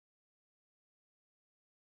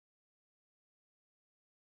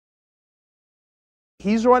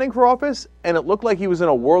he's running for office, and it looked like he was in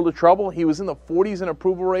a world of trouble. He was in the 40s in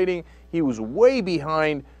approval rating. He was way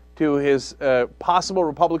behind to his possible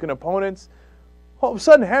Republican opponents. All of a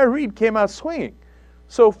sudden, Harry Reid came out swinging.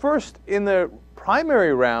 So first, in the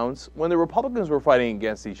primary rounds, when the Republicans were fighting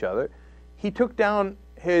against each other, he took down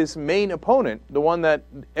his main opponent, the one that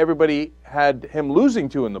everybody had him losing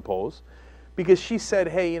to in the polls, because she said,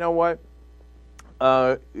 hey, you know what?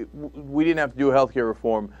 We didn't have to do health care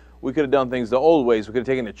reform. We could have done things the old ways. We could have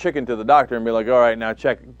taken the chicken to the doctor and be like, all right, now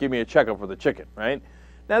give me a checkup for the chicken, right?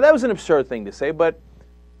 Now, that was an absurd thing to say, but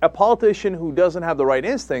a politician who doesn't have the right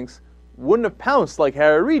instincts wouldn't have pounced like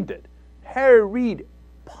Harry Reid did. Harry Reid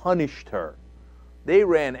punished her. They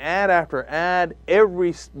ran ad after ad.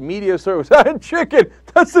 Every media story was, chicken,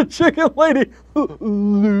 that's the chicken lady.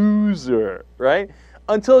 Loser, right?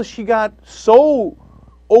 Until she got so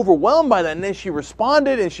overwhelmed by that, and then she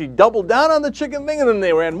responded and she doubled down on the chicken thing, and then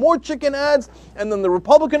they ran more chicken ads, and then the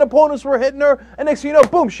Republican opponents were hitting her, and next thing you know,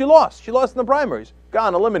 boom, she lost. She lost in the primaries.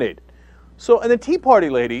 Gone, eliminated. So, and the Tea Party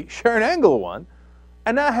lady, Sharon Angle, won,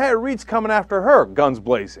 and now Harry Reid's coming after her, guns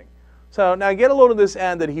blazing. So now get a load of this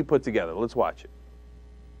ad that he put together. Let's watch it.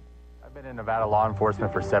 I've been in Nevada law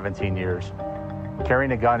enforcement for 17 years.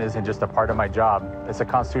 Carrying a gun isn't just a part of my job, it's a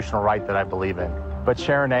constitutional right that I believe in. But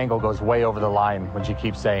Sharon Angle goes way over the line when she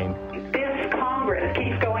keeps saying, this Congress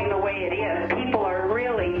keeps going the way it is. People are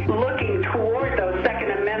really looking toward those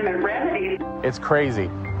Second Amendment remedies. It's crazy,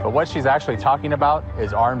 but what she's actually talking about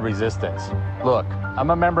is armed resistance. Look,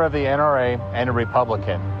 I'm a member of the NRA and a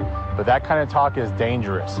Republican, but that kind of talk is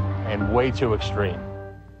dangerous and way too extreme.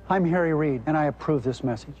 I'm Harry Reid, and I approve this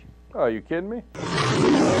message. Oh, are you kidding me?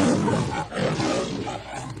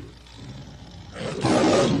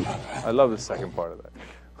 I love the second part of that.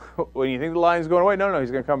 When you think the lion's going away, no,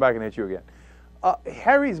 he's going to come back and hit you again.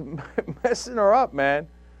 Harry's messing her up, man.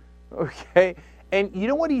 Okay? And you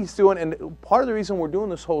know what he's doing? And part of the reason we're doing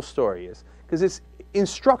this whole story is because it's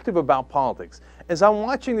instructive about politics. As I'm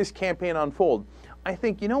watching this campaign unfold, I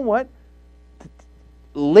think, you know what?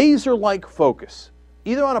 Laser-like focus.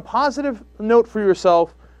 Either on a positive note for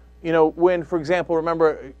yourself, you know, when, for example,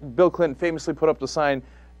 remember Bill Clinton famously put up the sign,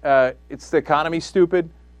 it's the economy, stupid.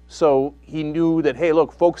 So he knew that, hey,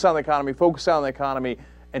 look, focus on the economy,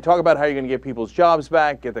 and talk about how you're going to get people's jobs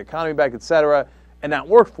back, get the economy back, etc., and that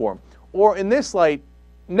worked for him. Or in this light,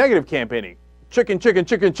 negative campaigning, chicken, chicken,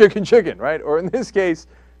 chicken, chicken, chicken, right? Or in this case,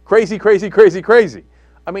 crazy, crazy, crazy, crazy.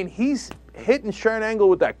 I mean, he's hitting Sharon Angle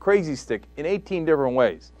with that crazy stick in 18 different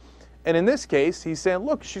ways. And in this case, he's saying,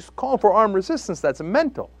 look, she's calling for armed resistance. That's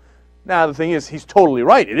mental. Now, the thing is, he's totally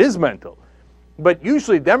right. It is mental. But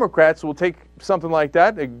usually Democrats will take something like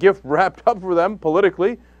that, a gift wrapped up for them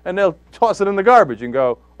politically, and they'll toss it in the garbage and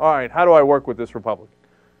go, all right, how do I work with this Republican?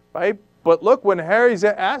 Right? But look, when Harry's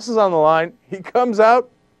ass is on the line, he comes out,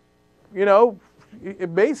 you know,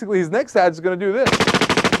 basically his next ad is going to do this.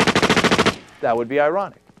 That would be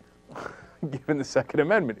ironic, given the Second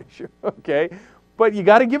Amendment issue, okay? But you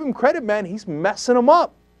got to give him credit, man. He's messing them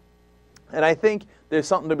up. And I think there's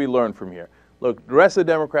something to be learned from here. Look, the rest of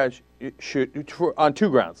the Democrats should, on two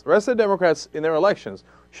grounds, the rest of the Democrats in their elections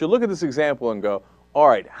should look at this example and go, all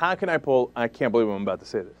right, how can I pull, I can't believe I'm about to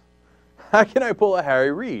say this, how can I pull a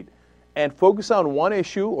Harry Reid and focus on one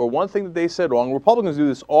issue or one thing that they said wrong? Republicans do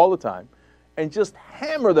this all the time, and just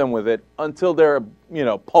hammer them with it until they're, you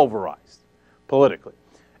know, pulverized politically.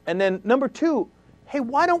 And then number two, hey,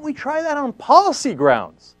 why don't we try that on policy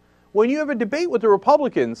grounds? When you have a debate with the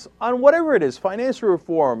Republicans on whatever it is, financial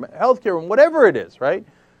reform, healthcare, whatever it is, right?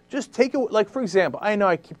 Just take it, like, for example, I know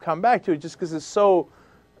I keep coming back to it just because it's so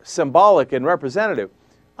symbolic and representative.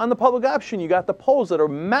 On the public option, you got the polls that are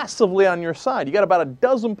massively on your side. You got about a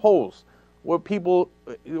dozen polls where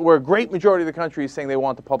where a great majority of the country is saying they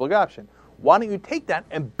want the public option. Why don't you take that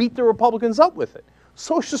and beat the Republicans up with it?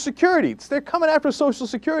 Social Security. They're coming after Social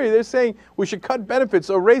Security. They're saying we should cut benefits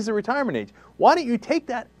or raise the retirement age. Why don't you take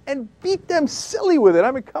that and beat them silly with it?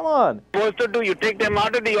 I mean, come on. Supposed to do? You take them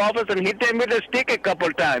out of the office and hit them with a stick a couple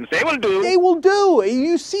times. They will do. They will do.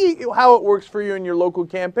 You see how it works for you in your local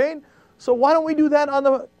campaign. So why don't we do that on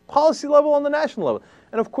the policy level, on the national level?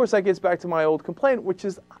 And of course, that gets back to my old complaint, which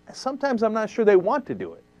is sometimes I'm not sure they want to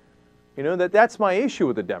do it. You know, that's my issue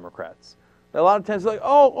with the Democrats. A lot of times, like,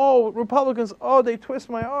 oh, Republicans, oh, they twist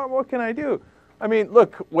my arm. What can I do? I mean,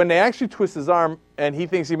 look, when they actually twist his arm and he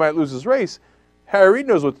thinks he might lose his race, Harry Reid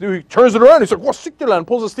knows what to do. He turns it around. He's like, well, and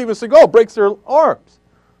pulls a Steven Seagal, breaks their arms.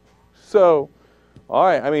 So, all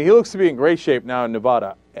right. I mean, he looks to be in great shape now in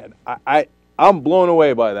Nevada. And I'm blown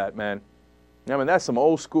away by that, man. I mean, that's some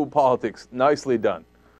old school politics. Nicely done.